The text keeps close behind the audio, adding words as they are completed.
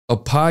a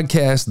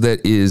podcast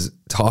that is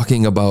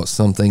talking about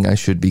something I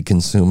should be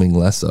consuming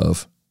less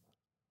of.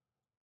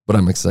 But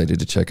I'm excited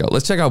to check out.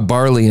 Let's check out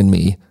Barley and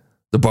Me,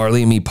 the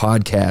Barley and Me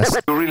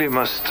podcast. You really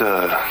must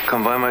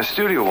come by my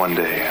studio one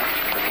day.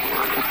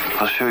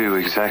 I'll show you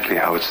exactly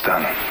how it's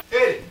done.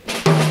 Hey.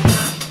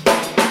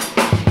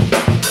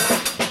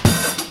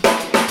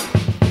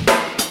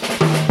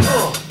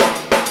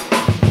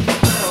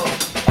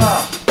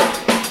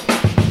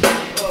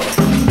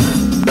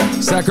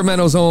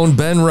 Sacramento's own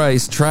Ben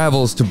Rice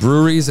travels to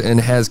breweries and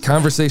has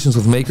conversations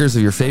with makers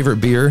of your favorite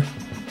beer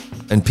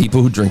and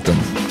people who drink them.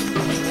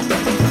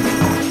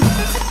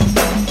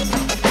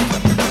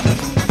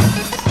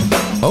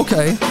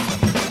 Okay.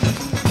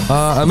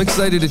 I'm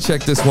excited to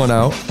check this one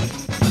out.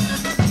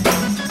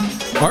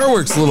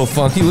 Artwork's a little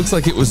funky. Looks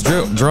like it was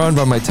drawn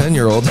by my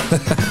 10-year-old.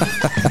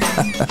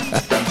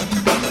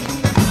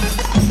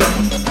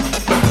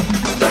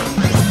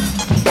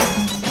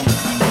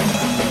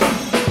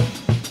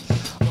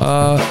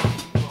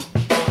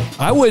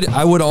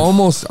 I would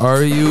almost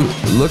argue,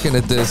 looking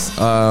at this,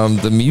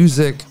 the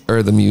music.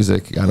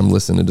 God, I'm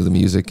listening to the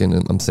music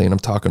and I'm saying I'm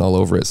talking all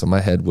over it. So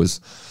my head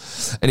was,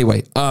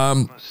 anyway.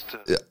 I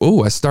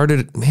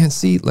started, man.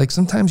 See, like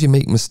sometimes you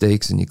make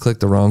mistakes and you click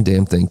the wrong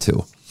damn thing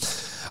too.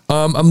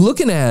 I'm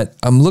looking at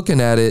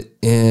it,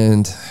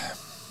 and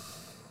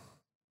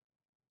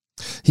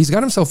he's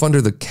got himself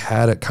under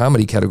the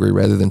comedy category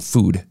rather than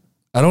food.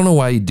 I don't know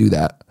why he'd do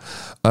that.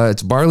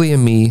 It's Barley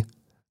and Me.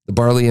 The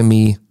Barley and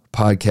Me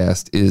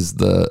podcast is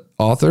the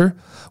author.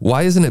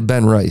 Why isn't it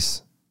Ben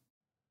Rice?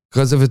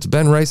 Because if it's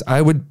Ben Rice,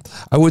 I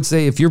would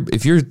say if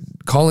you're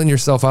calling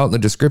yourself out in the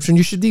description,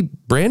 you should be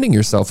branding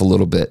yourself a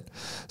little bit.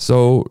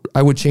 So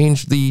I would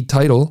change the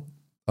title.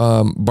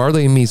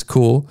 Barley and Me's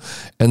cool.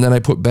 And then I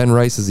put Ben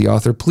Rice as the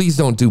author. Please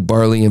don't do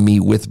Barley and Me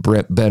with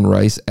Ben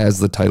Rice as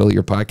the title of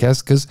your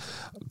podcast, because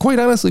quite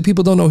honestly,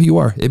 people don't know who you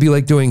are. It'd be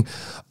like doing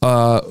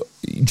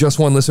Just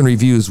One Listen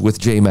Reviews with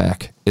J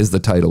Mac is the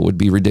title. Would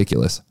be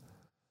ridiculous.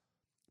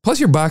 Plus,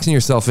 you're boxing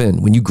yourself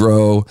in when you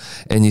grow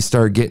and you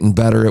start getting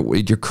better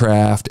at your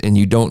craft and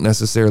you don't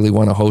necessarily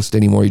want to host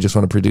anymore. You just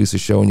want to produce a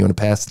show and you want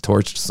to pass the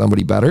torch to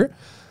somebody better.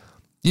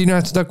 You're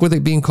not stuck with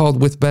it being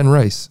called With Ben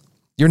Rice.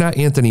 You're not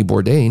Anthony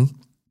Bourdain.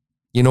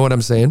 You know what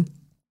I'm saying?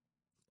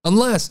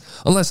 Unless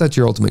that's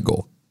your ultimate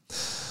goal.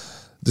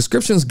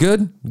 Description's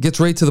good. Gets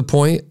right to the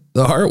point.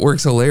 The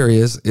artwork's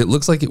hilarious. It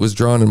looks like it was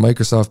drawn in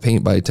Microsoft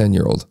Paint by a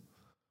 10-year-old,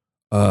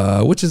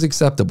 which is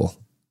acceptable.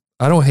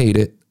 I don't hate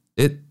it.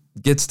 It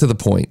gets to the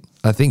point.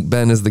 I think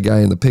Ben is the guy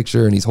in the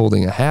picture and he's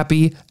holding a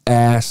happy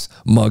ass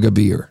mug of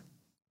beer.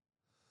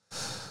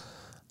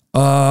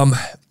 I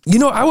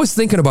was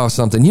thinking about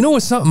something. You know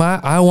what's something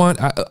I want?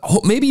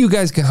 Maybe you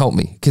guys can help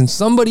me. Can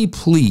somebody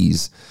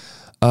please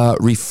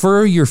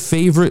refer your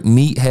favorite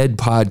meathead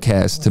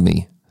podcast to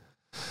me?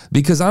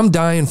 Because I'm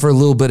dying for a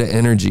little bit of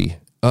energy.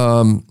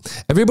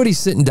 Everybody's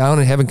sitting down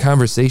and having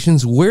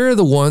conversations. Where are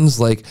the ones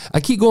like,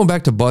 I keep going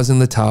back to Buzz in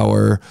the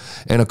Tower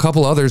and a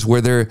couple others where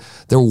they're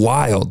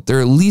wild.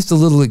 They're at least a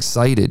little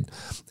excited.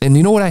 And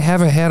you know what I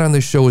haven't had on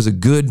this show is a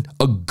good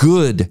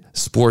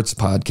sports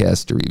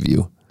podcast to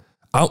review.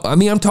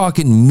 I'm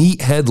talking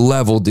meathead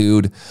level,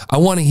 dude. I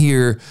want to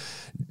hear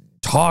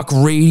talk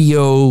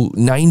radio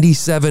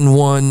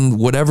 97.1,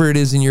 whatever it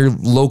is in your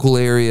local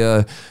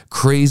area,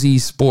 crazy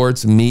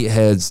sports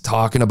meatheads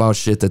talking about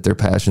shit that they're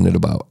passionate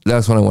about.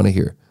 That's what I want to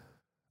hear.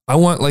 I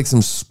want like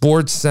some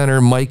Sports Center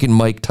Mike and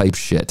Mike type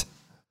shit.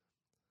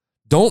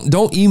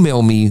 Don't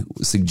email me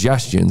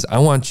suggestions. I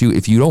want you,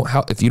 if you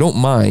don't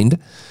mind,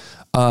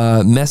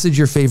 message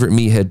your favorite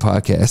meathead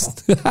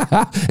podcast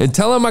and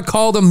tell them I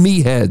called them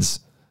meatheads.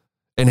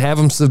 And have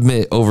them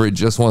submit over at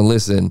Just One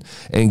Listen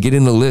and get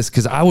in the list,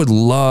 because I would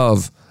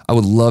love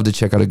to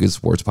check out a good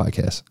sports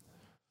podcast.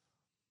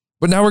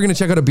 But now we're going to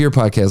check out a beer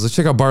podcast. Let's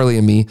check out Barley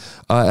and Me,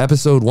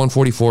 episode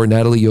 144,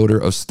 Natalie Yoder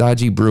of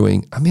Stodgy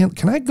Brewing.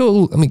 Can I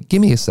go?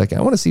 Give me a second.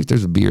 I want to see if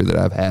there's a beer that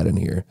I've had in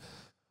here.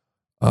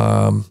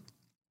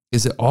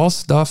 Is it all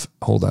stuff?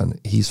 Hold on.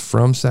 He's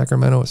from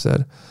Sacramento, it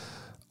said.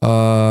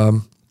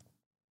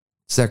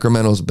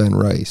 Sacramento's Ben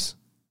Rice.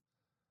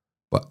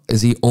 But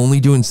is he only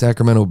doing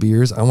Sacramento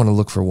beers? I want to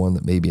look for one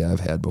that maybe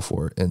I've had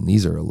before. And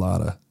these are a lot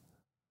of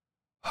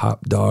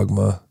Hop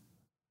Dogma.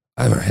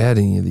 I haven't had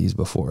any of these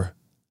before.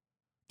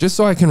 Just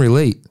so I can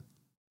relate.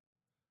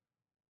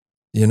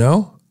 You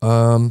know?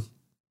 I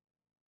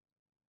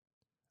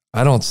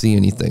don't see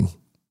anything.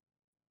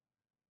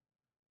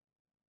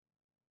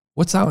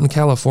 What's out in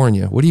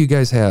California? What do you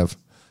guys have?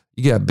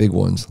 You got big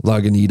ones.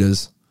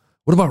 Lagunitas.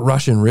 What about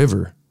Russian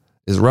River?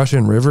 Is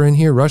Russian River in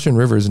here? Russian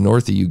River is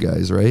north of you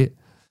guys, right?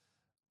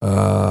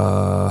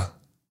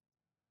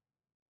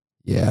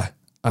 Yeah,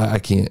 I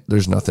can't,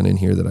 there's nothing in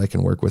here that I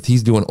can work with.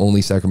 He's doing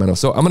only Sacramento.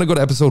 So I'm going to go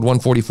to episode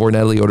 144,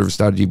 Natalie Yoder of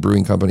Stodgy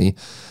Brewing Company.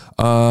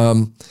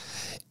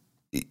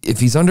 If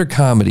he's under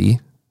comedy,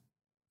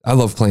 I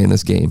love playing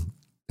this game.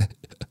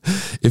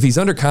 If he's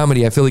under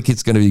comedy, I feel like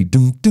it's going to be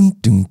ding, ding,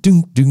 ding,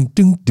 ding, ding, ding,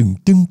 ding,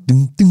 ding,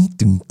 ding, ding,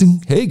 ding,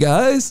 ding. Hey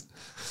guys,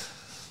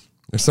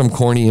 there's some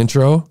corny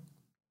intro,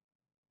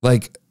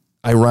 like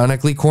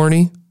ironically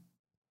corny.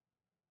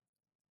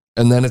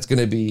 And then it's going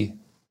to be,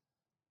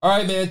 all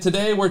right, man,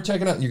 today we're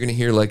checking out. You're going to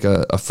hear like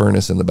a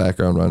furnace in the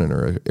background running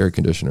or an air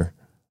conditioner.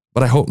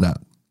 But I hope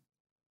not.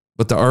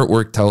 But the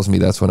artwork tells me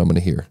that's what I'm going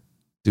to hear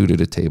due to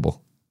the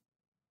table.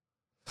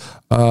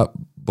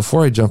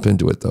 Before I jump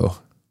into it, though,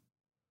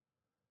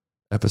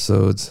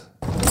 episodes.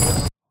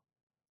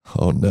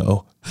 Oh,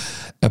 no.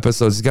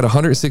 Episodes. He's got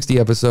 160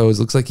 episodes.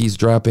 Looks like he's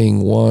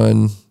dropping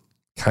one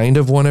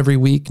every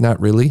week. Not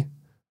really.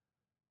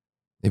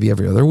 Maybe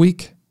every other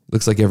week.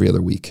 Looks like every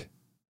other week.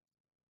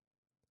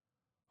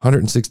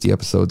 160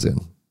 episodes in.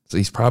 So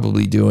he's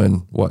probably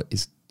doing what?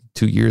 He's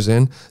 2 years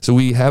in. So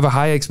we have a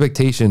high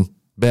expectation,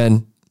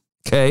 Ben.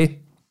 Okay.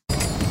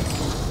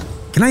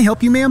 Can I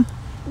help you, ma'am?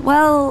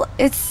 Well,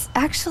 it's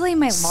actually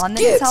my lawn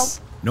that needs help.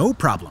 No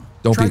problem.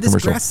 Don't Try be a this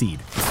commercial. grass seed.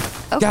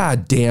 Okay.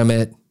 God damn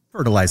it.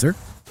 Fertilizer.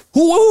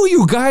 Who are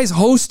you guys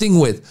hosting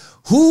with?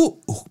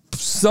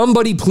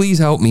 Somebody please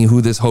help me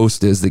who this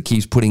host is that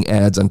keeps putting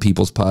ads on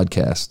people's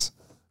podcasts.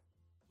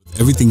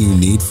 Everything you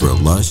need for a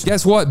lush.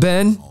 Guess what,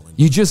 Ben?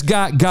 You just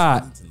got.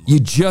 You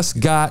just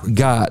got,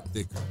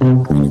 dude.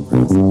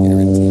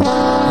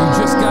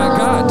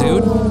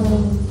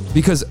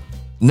 Because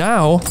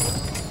now,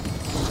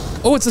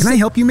 it's the Can I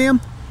help you,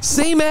 ma'am?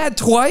 same ad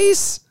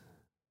twice?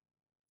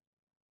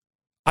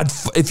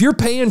 If you're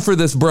paying for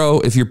this, bro,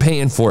 if you're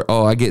paying for it,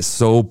 I get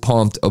so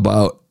pumped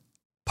about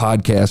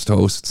podcast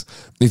hosts.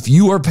 If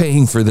you are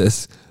paying for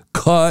this,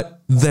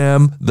 cut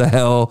them the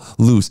hell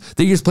loose.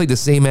 They just played the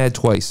same ad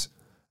twice.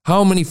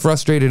 How many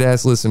frustrated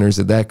ass listeners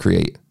did that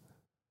create?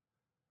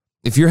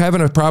 If you're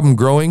having a problem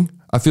growing,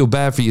 I feel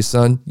bad for you,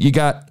 son. You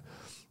got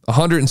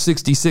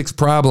 166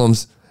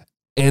 problems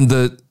and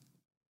the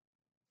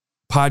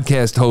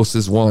podcast host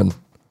is one.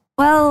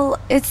 Well,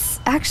 it's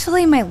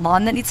actually my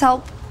lawn that needs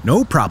help.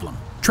 No problem.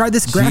 Try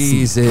this grass seed.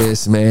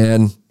 Jesus,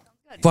 man.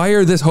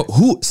 Fire this.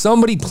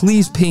 Somebody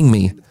please ping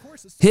me.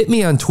 Hit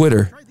me on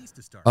Twitter.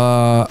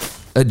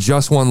 At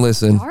Just One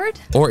Listen. Hard?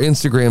 Or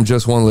Instagram,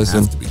 Just One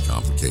Listen. Has to be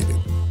complicated.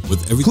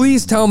 With everything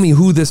Please tell me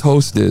who this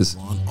host is.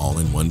 all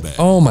in one bag.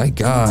 Oh my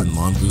God. And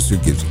Lawn Booster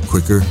gives you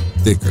quicker,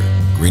 thicker,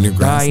 greener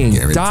grass.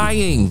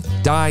 Dying.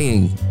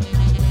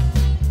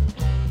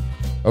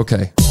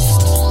 Okay.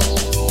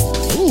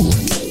 Ooh.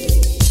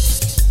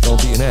 Don't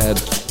be an ad.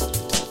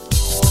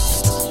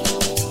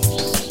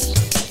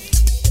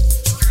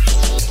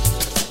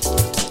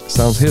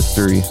 Sounds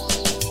history.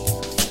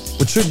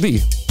 Which should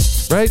be,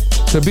 right?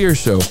 It's a beer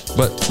show,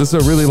 but this is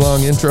a really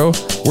long intro.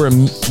 We're a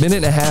minute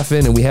and a half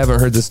in and we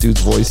haven't heard this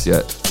dude's voice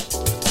yet.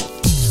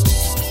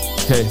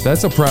 Okay,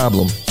 that's a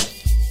problem.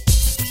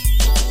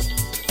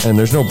 And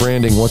there's no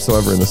branding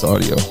whatsoever in this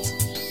audio.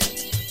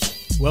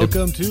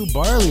 Welcome to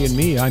Barley and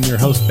Me. I'm your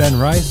host, Ben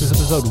Rice. This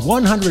is episode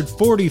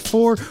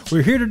 144.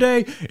 We're here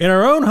today in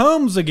our own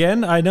homes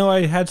again. I know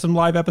I had some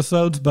live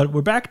episodes, but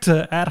we're back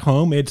to at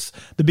home. It's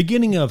the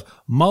beginning of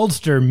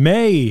Malster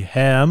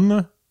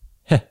Mayhem.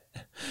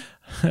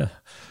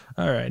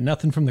 All right,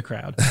 nothing from the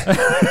crowd.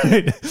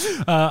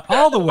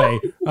 All the way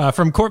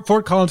from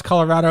Fort Collins,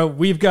 Colorado,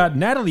 we've got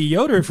Natalie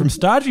Yoder from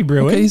Stodgy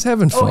Brewing. Okay, he's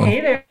having fun. Oh,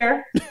 hey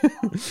there.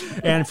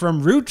 And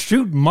from Root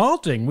Shoot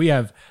Malting, we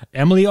have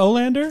Emily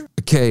Olander.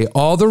 Okay,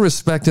 all the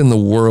respect in the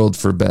world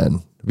for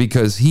Ben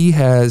because he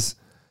has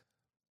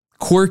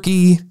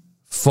quirky,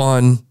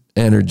 fun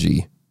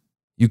energy.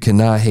 You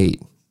cannot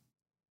hate.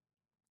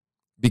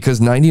 Because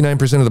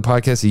 99% of the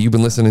podcasts that you've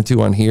been listening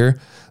to on here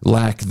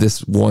lack this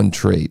one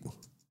trait.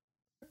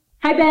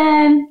 Hi,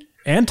 Ben.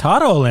 And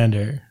Todd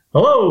Olander.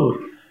 Hello.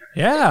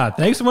 Yeah,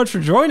 thanks so much for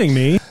joining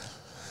me.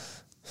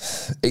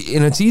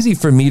 And it's easy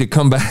for me to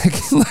come back.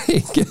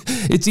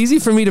 It's easy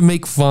for me to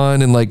make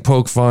fun and like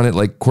poke fun at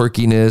like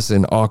quirkiness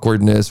and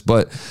awkwardness.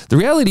 But the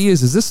reality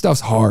is this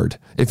stuff's hard.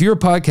 If you're a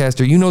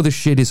podcaster, you know this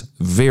shit is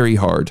very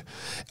hard.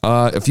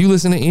 If you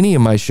listen to any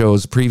of my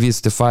shows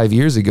previous to 5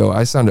 years ago,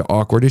 I sounded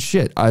awkward as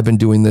shit. I've been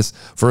doing this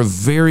for a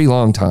very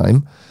long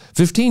time.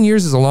 15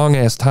 years is a long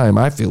ass time,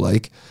 I feel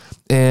like.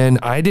 And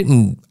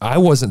I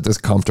wasn't this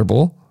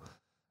comfortable.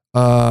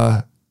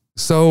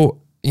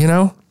 So, you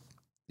know,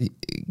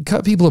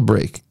 cut people a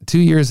break. 2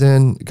 years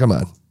in, come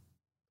on.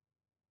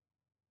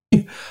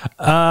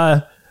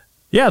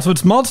 Yeah, so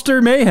it's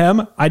Maltster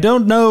Mayhem. I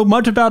don't know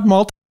much about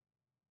malt.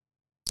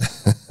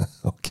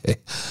 Okay.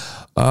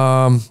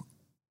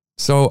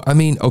 So, I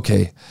mean,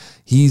 okay.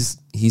 He's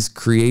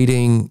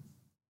creating,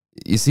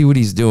 you see what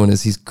he's doing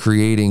is he's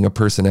creating a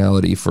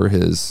personality for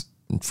his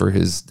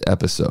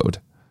episode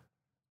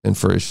and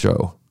for his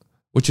show,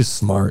 which is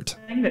smart.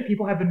 That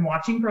people have been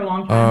watching for a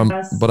long time.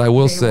 But I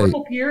will say,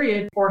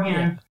 period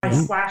beforehand. I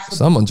slashed.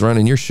 Someone's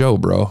running your show,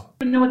 bro. I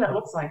don't even know what that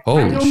looks like.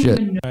 Holy I don't shit.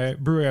 even know.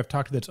 Brewery I've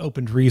talked to that's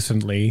opened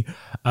recently.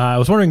 I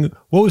was wondering,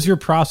 what was your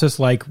process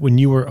like when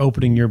you were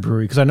opening your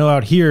brewery? Because I know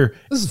out here,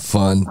 This is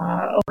fun.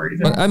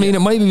 I mean,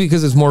 it might be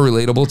because it's more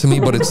relatable to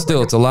me, but it's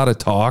a lot of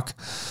talk.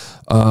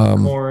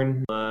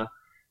 Corn. Yeah.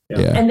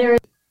 And there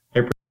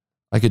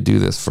I could do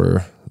this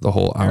for the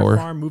whole hour.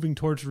 farm moving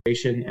towards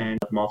And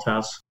malt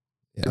house.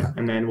 Yeah.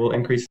 And then we'll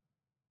increase.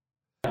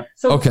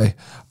 so Okay.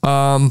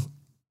 Ben,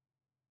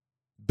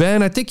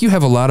 Ben, I think you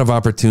have a lot of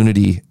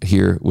opportunity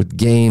here with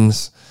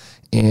games.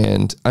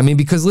 And I mean,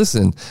 because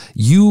listen,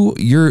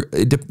 you're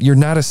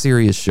not a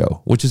serious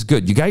show, which is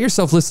good. You got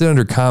yourself listed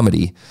under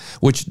comedy,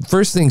 which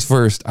first things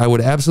first, I would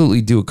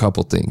absolutely do a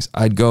couple things.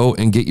 I'd go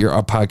and get your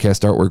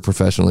podcast artwork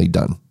professionally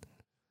done.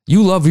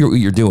 You love what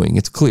you're doing.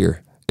 It's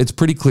clear. It's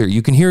pretty clear.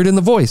 You can hear it in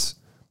the voice.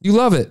 You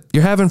love it.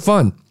 You're having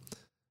fun.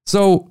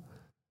 So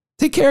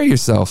take care of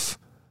yourself.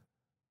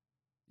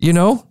 You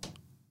know,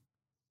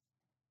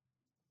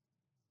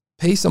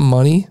 pay some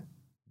money,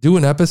 do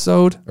an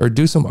episode or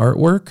do some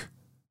artwork.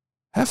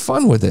 Have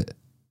fun with it.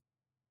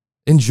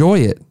 Enjoy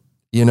it,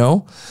 you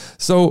know?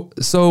 So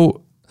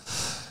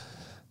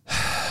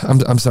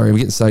I'm sorry, I'm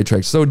getting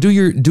sidetracked. So do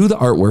the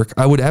artwork.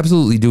 I would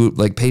absolutely do it,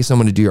 like pay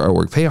someone to do your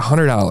artwork. Pay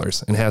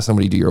 $100 and have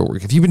somebody do your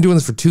artwork. If you've been doing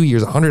this for 2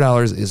 years,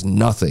 $100 is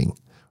nothing,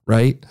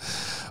 right?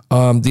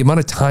 The amount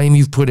of time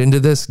you've put into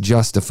this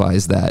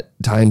justifies that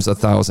times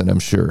 1,000, I'm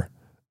sure,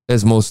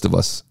 as most of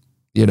us,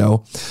 you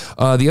know?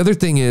 The other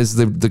thing is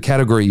the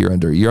category you're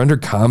under. You're under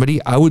comedy.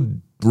 I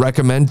would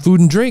recommend food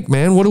and drink,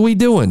 man. What are we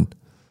doing?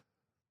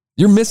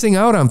 You're missing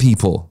out on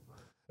people.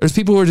 There's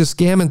people who are just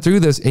scamming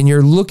through this, and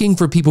you're looking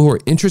for people who are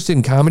interested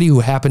in comedy who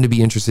happen to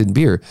be interested in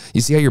beer.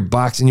 You see how you're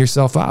boxing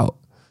yourself out.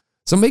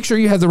 So make sure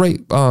you have the right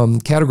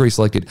category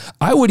selected.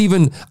 I would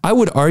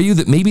argue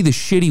that maybe the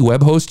shitty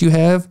web host you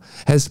have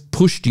has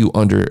pushed you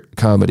under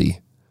comedy.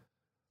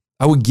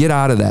 I would get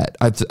out of that.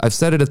 I've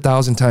said it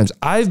 1,000 times.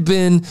 I've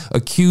been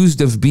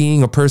accused of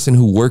being a person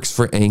who works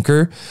for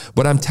Anchor,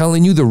 but I'm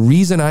telling you, the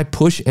reason I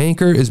push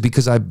Anchor is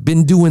because I've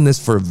been doing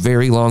this for a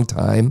very long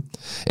time.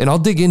 And I'll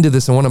dig into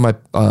this in one of my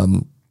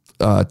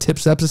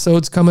tips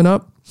episodes coming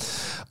up.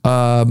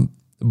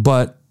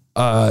 But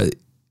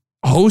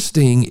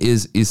hosting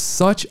is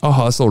such a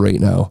hustle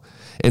right now.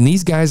 And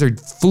these guys are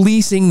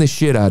fleecing the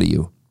shit out of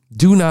you.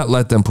 Do not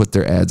let them put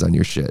their ads on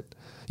your shit.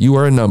 You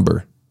are a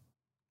number.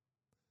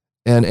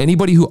 And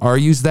anybody who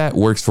argues that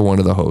works for one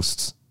of the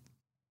hosts.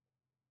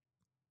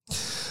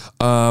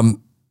 I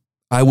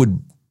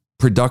would,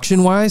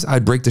 production-wise,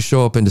 I'd break the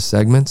show up into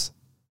segments.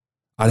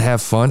 I'd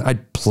have fun.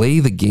 I'd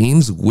play the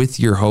games with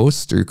your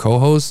host or your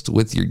co-host,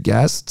 with your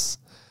guests.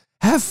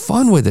 Have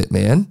fun with it,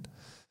 man.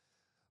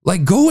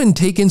 Like, go and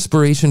take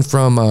inspiration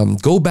from,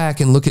 go back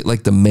and look at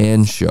like the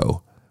Man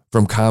Show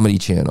from Comedy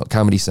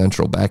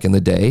Central back in the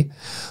day.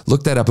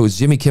 Look that up. It was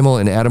Jimmy Kimmel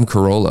and Adam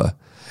Carolla.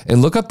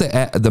 And look up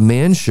the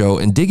Man Show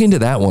and dig into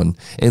that one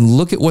and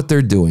look at what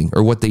they're doing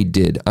or what they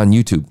did on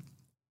YouTube.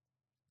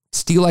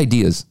 Steal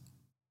ideas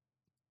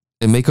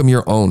and make them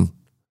your own.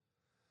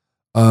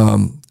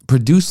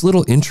 Produce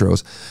little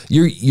intros.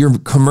 Your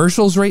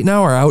commercials right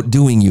now are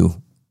outdoing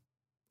you.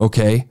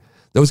 Okay?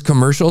 Those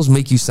commercials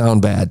make you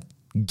sound bad.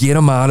 Get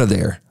them out of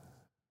there.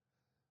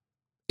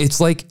 It's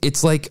like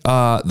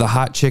the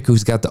hot chick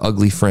who's got the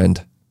ugly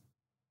friend.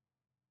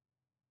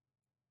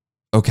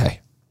 Okay.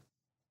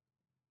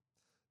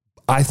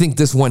 I think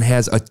this one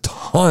has a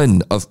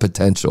ton of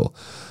potential.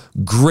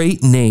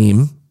 Great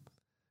name,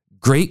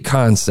 great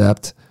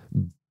concept,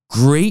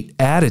 great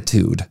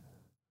attitude,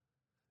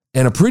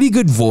 and a pretty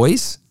good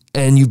voice.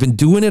 And you've been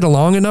doing it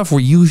long enough where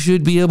you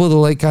should be able to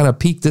like kind of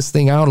peek this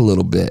thing out a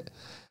little bit.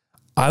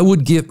 I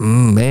would give,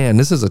 man,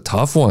 this is a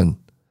tough one.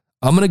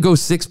 I'm going to go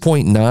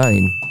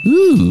 6.9.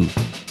 Ooh.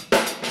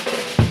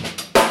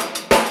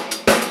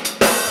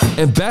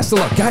 And best of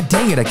luck. God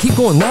dang it, I keep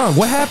going long.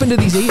 What happened to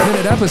these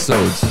 8-minute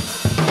episodes?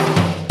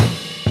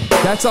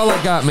 That's all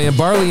I got, man.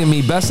 Barley and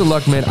me, best of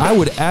luck, man. I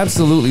would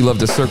absolutely love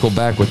to circle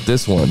back with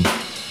this one.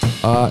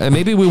 And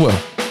maybe we will.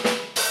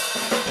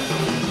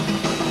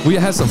 We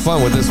had some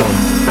fun with this one.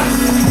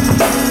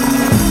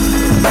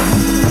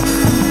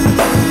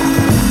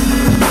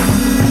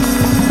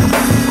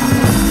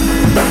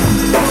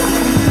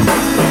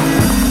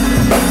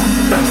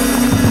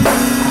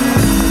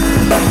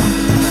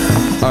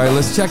 All right,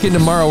 let's check in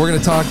tomorrow. We're going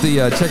to talk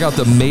check out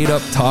the Made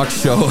Up Talk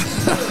Show.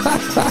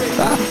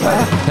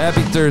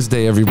 Happy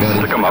Thursday, everybody.